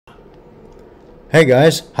Hey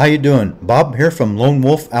guys, how you doing? Bob here from Lone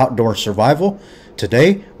Wolf Outdoor Survival.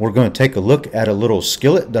 Today we're going to take a look at a little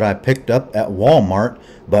skillet that I picked up at Walmart.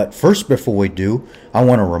 But first, before we do, I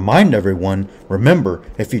want to remind everyone, remember,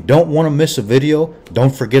 if you don't want to miss a video,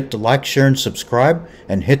 don't forget to like, share, and subscribe,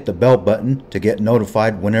 and hit the bell button to get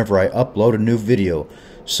notified whenever I upload a new video.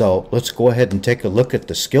 So let's go ahead and take a look at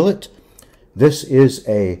the skillet. This is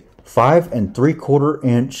a 5 3/4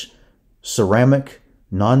 inch ceramic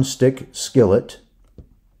non-stick skillet,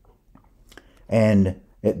 and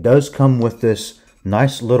it does come with this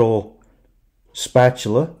nice little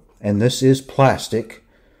spatula, and this is plastic,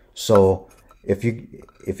 so if you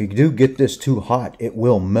do get this too hot, it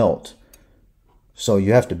will melt, so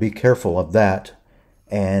you have to be careful of that.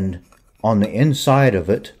 And on the inside of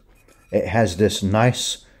it, it has this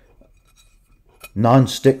nice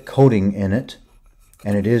non-stick coating in it,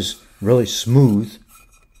 and it is really smooth.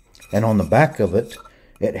 And on the back of it,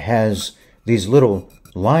 it has these little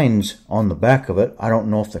lines on the back of it. I don't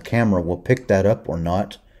know if the camera will pick that up or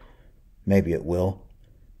not. Maybe it will.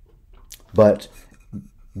 But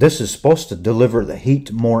this is supposed to deliver the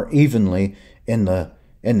heat more evenly in the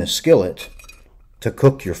skillet to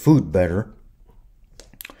cook your food better.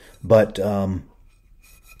 But I'm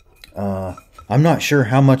not sure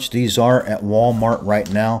how much these are at Walmart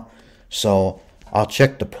right now, so I'll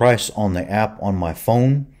check the price on the app on my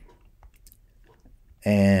phone.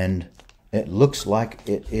 And it looks like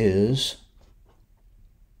it is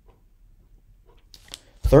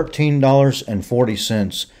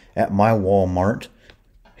 $13.40 at my Walmart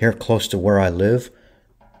here close to where I live.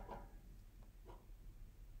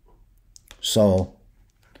 So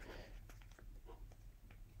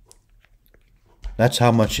that's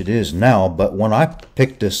how much it is now, but when I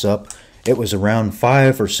picked this up, it was around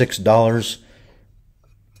 $5 or $6.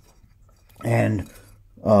 And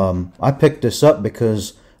I picked this up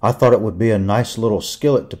because I thought it would be a nice little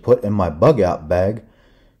skillet to put in my bug out bag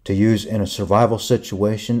to use in a survival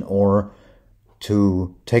situation, or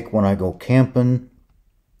to take when I go camping.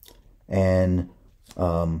 And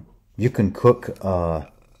you can cook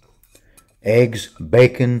eggs,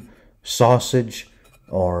 bacon, sausage,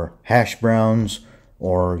 or hash browns,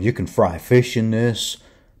 or you can fry fish in this.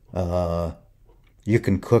 You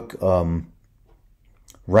can cook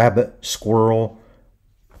rabbit, squirrel.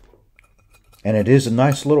 And it is a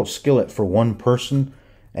nice little skillet for one person.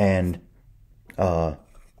 And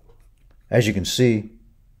as you can see,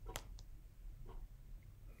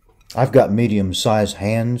 I've got medium-sized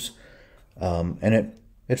hands, and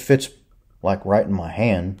it fits like right in my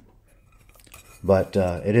hand. But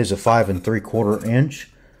it is a 5 3/4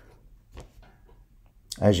 inch,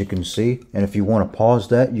 as you can see. And if you want to pause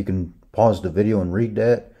that, you can pause the video and read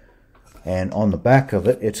that. And on the back of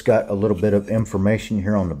it, it's got a little bit of information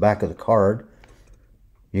here on the back of the card.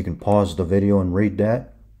 You can pause the video and read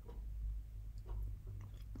that.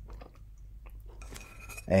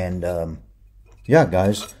 And yeah,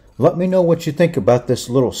 guys, let me know what you think about this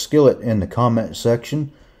little skillet in the comment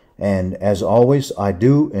section. And as always, I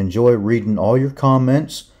do enjoy reading all your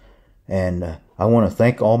comments. And I want to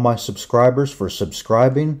thank all my subscribers for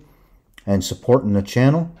subscribing and supporting the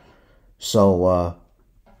channel. So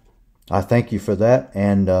I thank you for that.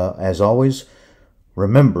 And as always,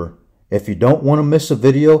 remember, if you don't want to miss a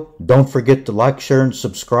video, don't forget to like, share, and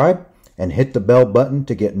subscribe, and hit the bell button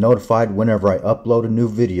to get notified whenever I upload a new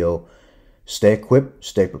video. Stay equipped,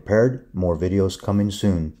 stay prepared. More videos coming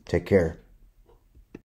soon. Take care.